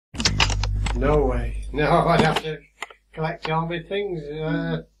No way. No, I'd have to collect all my things.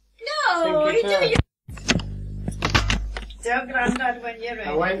 No, you do your... Tell Grandad when you're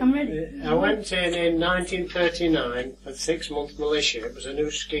ready. I'm ready. I went in 1939 for 6-month militia. It was a new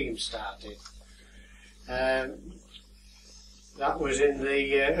scheme started. That was in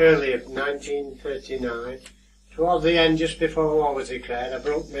the early of 1939. Towards the end, just before war was declared, I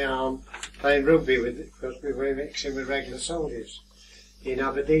broke my arm playing rugby with it because we were mixing with regular soldiers in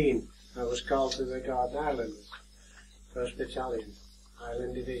Aberdeen. I was called to the Garden Islands, 1st Battalion,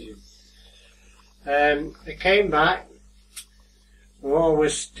 Island Division. I came back, war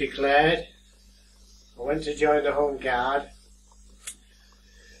was declared, I went to join the Home Guard,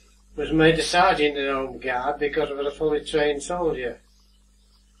 was made a sergeant in the Home Guard because I was a fully trained soldier,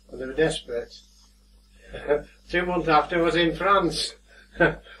 and they were desperate. 2 months after I was in France,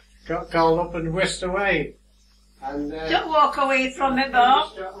 got called up and whisked away. And, don't walk away from it,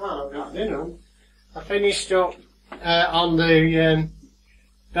 Bob. I finished up on the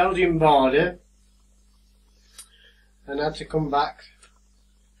Belgian border and had to come back,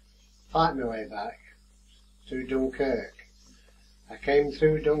 fight my way back to Dunkirk. I came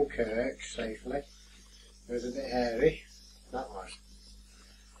through Dunkirk safely. It was a bit hairy, that was.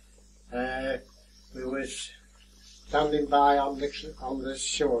 We was standing by on the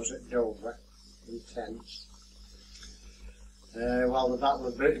shores at Dover in tents while the Battle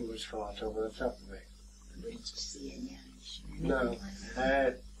of Britain was fought over the top of it. No.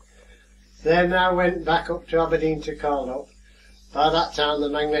 Then I went back up to Aberdeen to Cornwall. By that time the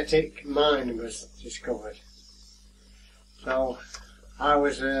magnetic mine was discovered. So I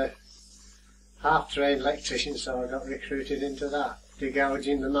was a half-trained electrician, so I got recruited into that,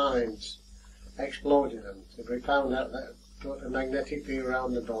 degouging the mines, exploding them. So we found out that put a magnetic field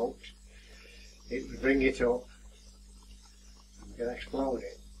around the boat, it would bring it up and get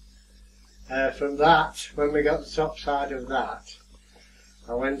exploded. From that, when we got the top side of that,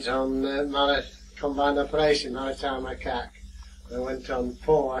 I went on combined operation, maritime attack. I went on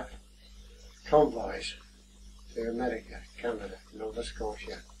 4 convoys to America, Canada, Nova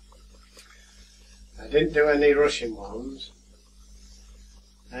Scotia. I didn't do any Russian ones.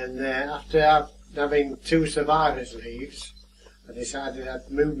 And after having 2 survivors' leaves, I decided I'd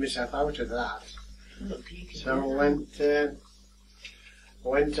move myself out of that. So I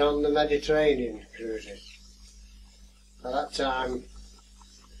went on the Mediterranean cruises. At that time,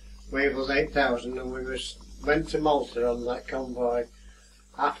 wave was 8,000, and we went to Malta on that convoy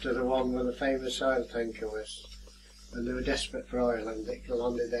after the one where the famous oil tanker was. And they were desperate for oil, and it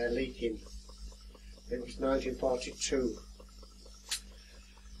landed there leaking. It was 1942.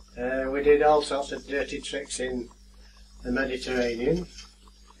 We did all sorts of dirty tricks in the Mediterranean.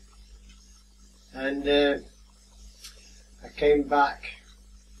 And I came back,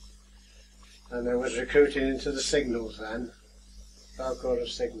 and I was recruited into the signals then, Royal Corps of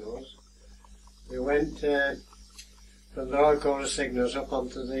Signals. We went from the Royal Corps of Signals up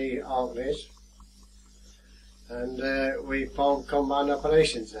onto the Orkneys, and we formed Combined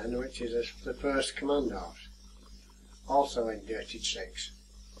Operations then, which is the first commandos, also in dirty tricks.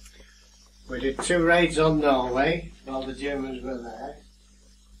 We did 2 raids on Norway while the Germans were there,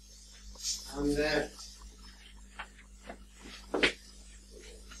 and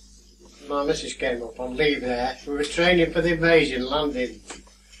my missus came up on leave there. We were training for the invasion,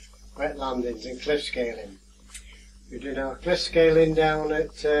 wet landings and cliff scaling. We did our cliff scaling down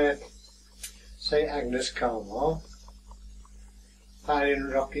at St Agnes, Cornwall, firing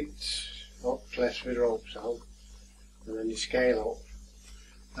rockets up cliffs with ropes on, and then you scale up.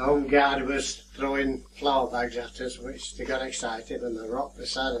 The Home Guard was throwing flour bags at us, which they got excited, and the rock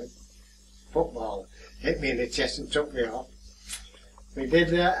beside a football hit me in the chest and took me off. We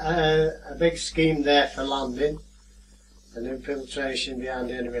did a big scheme there for landing and infiltration behind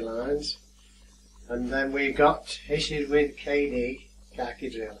the enemy lines, and then we got issued with KD, khaki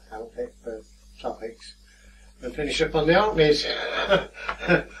drill outfit for tropics, and finished up on the Orkneys.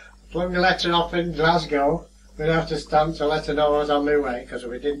 Flung a letter off in Glasgow without a stamp to let her know I was on my way, because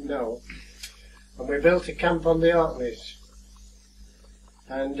we didn't know, and we built a camp on the Orkneys.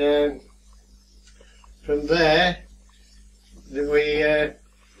 And from there we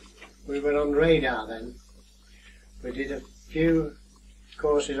were on radar then. We did a few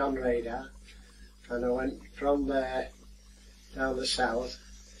courses on radar, and I went from there down the south,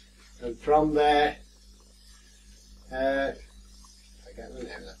 and from there, I forget the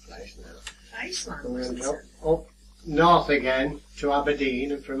name of that place now. Iceland. And we went up north again to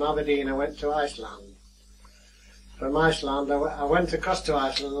Aberdeen, and from Aberdeen I went to Iceland. From Iceland I went across to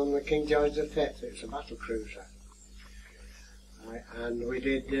Iceland on the King George V. It was a battle cruiser. And we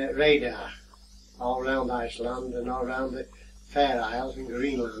did radar all round Iceland and all round the Fair Isles and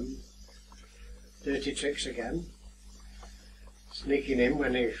Greenland. Dirty tricks again. Sneaking in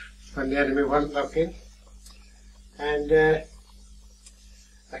when the enemy wasn't looking. And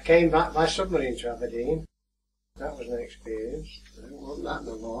I came back by submarine to Aberdeen. That was an experience. I don't want that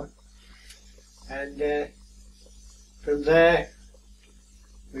no more. And from there,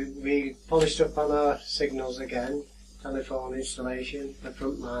 we polished up on our signals again, telephone installation, the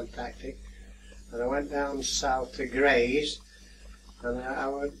frontline tactic. And I went down south to Grays, and I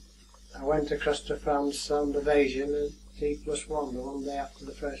went across to France on the Invasion and T+1, the one day after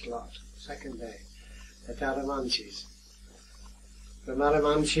the first lot, second day, at Adamanches. From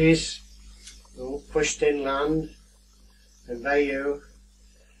Adamanches, we pushed inland, and Bayeux.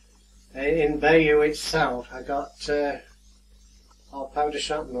 In Bayeux itself, I got all powder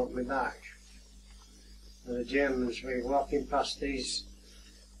shrapnel up my back. And the Germans, we were walking past these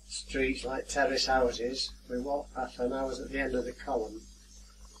streets like terrace houses. We walked past, and I was at the end of the column,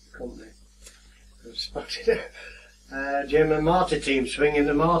 company. We spotted a German mortar team swinging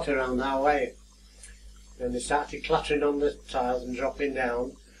the mortar around our way. And they started clattering on the tiles and dropping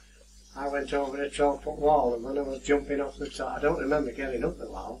down. I went over a 12-foot wall, and when I was jumping off the top, I don't remember getting up the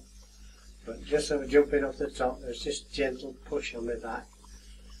wall, but just as I was jumping off the top, there was this gentle push on my back,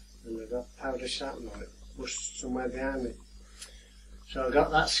 and I got powder shrapnel on it, pushed somewhere behind me. So I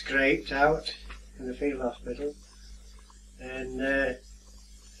got that scraped out in the field hospital, and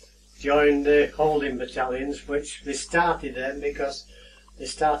joined the holding battalions, which they started then because they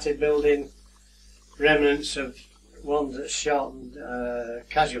started building remnants of ones that shot and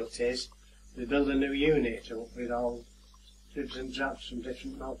casualties. They built a new unit with all dribs and drabs from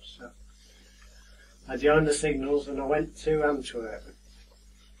different mobs. So I joined the signals and I went to Antwerp,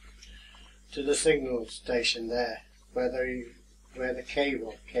 to the signal station there, where the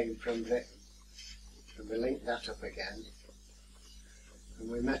cable came from Britain. And we linked that up again.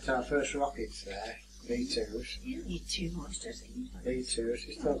 And we met our first rockets there, B2s. You don't need too much, does it? B2s,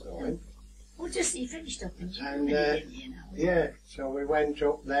 it's still going. Well, just you finished up in And Germany, didn't you know? yeah, so we went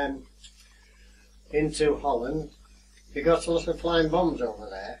up then into Holland. We got a lot of flying bombs over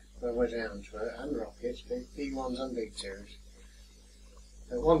there, where we're down to it, and rockets, B1s and B2s.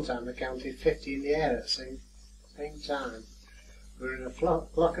 At one time I counted 50 in the air at the same time. We were in a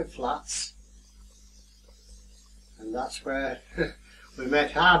block of flats, and that's where we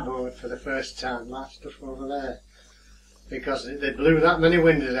met hardboard for the first time, that stuff over there. Because they blew that many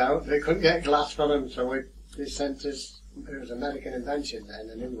windows out, they couldn't get glass for them, so they sent us, it was American invention then,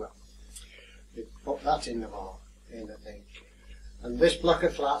 a new one. They put that in the wall, I think. And this block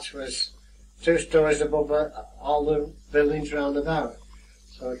of flats was 2 stories above all the buildings round about.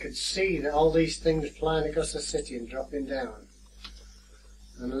 So I could see that all these things flying across the city and dropping down.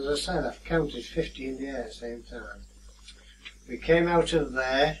 And as I said, I've counted 50 in the air at the same time. We came out of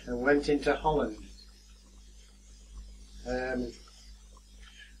there and went into Holland. And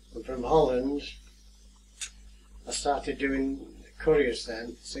from Holland, I started doing couriers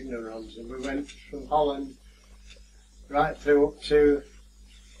then, signal runs, and we went from Holland right through up to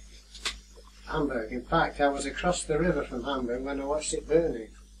Hamburg. In fact, I was across the river from Hamburg when I watched it burning.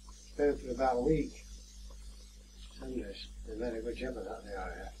 It burned for about a week. They made a good job of that, they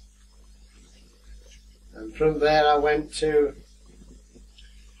are, yeah. And from there I went to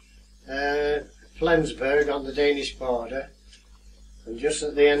Flensburg on the Danish border, and just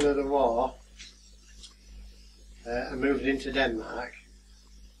at the end of the war I moved into Denmark,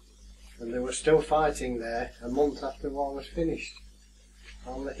 and they were still fighting there a month after the war was finished.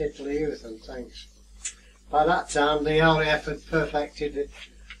 All the Hitler Youth and tanks. By that time the RAF had perfected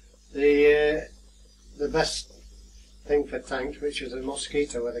the best thing for tanks, which was a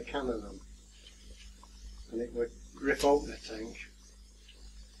mosquito with a cannon on, and it would rip open the tank.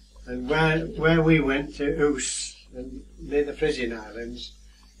 And where we went to Oos, near the Frisian Islands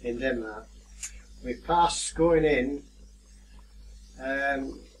in Denmark, we passed going in,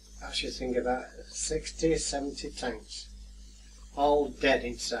 I should think about 60 or 70 tanks, all dead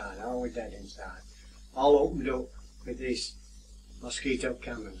inside, all opened up with these mosquito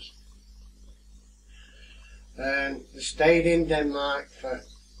cannons. And I stayed in Denmark for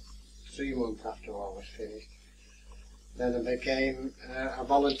 3 months after the war was finished. Then I became a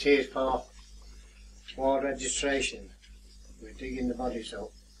volunteer for war registration. We're digging the bodies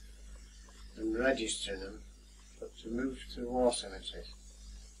up and registering them to move to war cemeteries.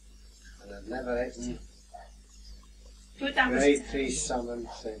 And I've never eaten grade 3 salmon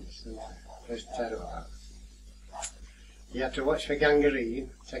since. And it was terrible. You have to watch for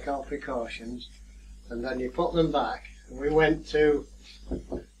gangrene, take all precautions, and then you put them back. And we went to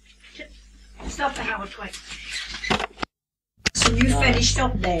stop the Howard quick. So you finished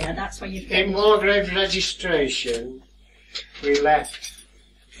up there, that's where you In finished. Wargrave's registration, we left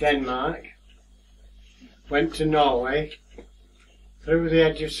Denmark, went to Norway, through the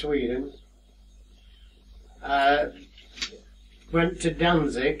edge of Sweden, went to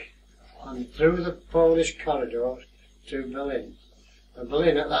Danzig, and through the Polish corridor to Berlin. And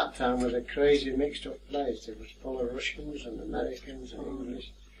Berlin at that time was a crazy mixed up place. It was full of Russians and Americans and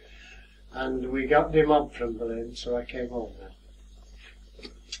English. And we got demobbed from Berlin, so I came home then.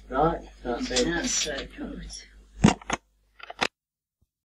 Right, that's it. That's so good.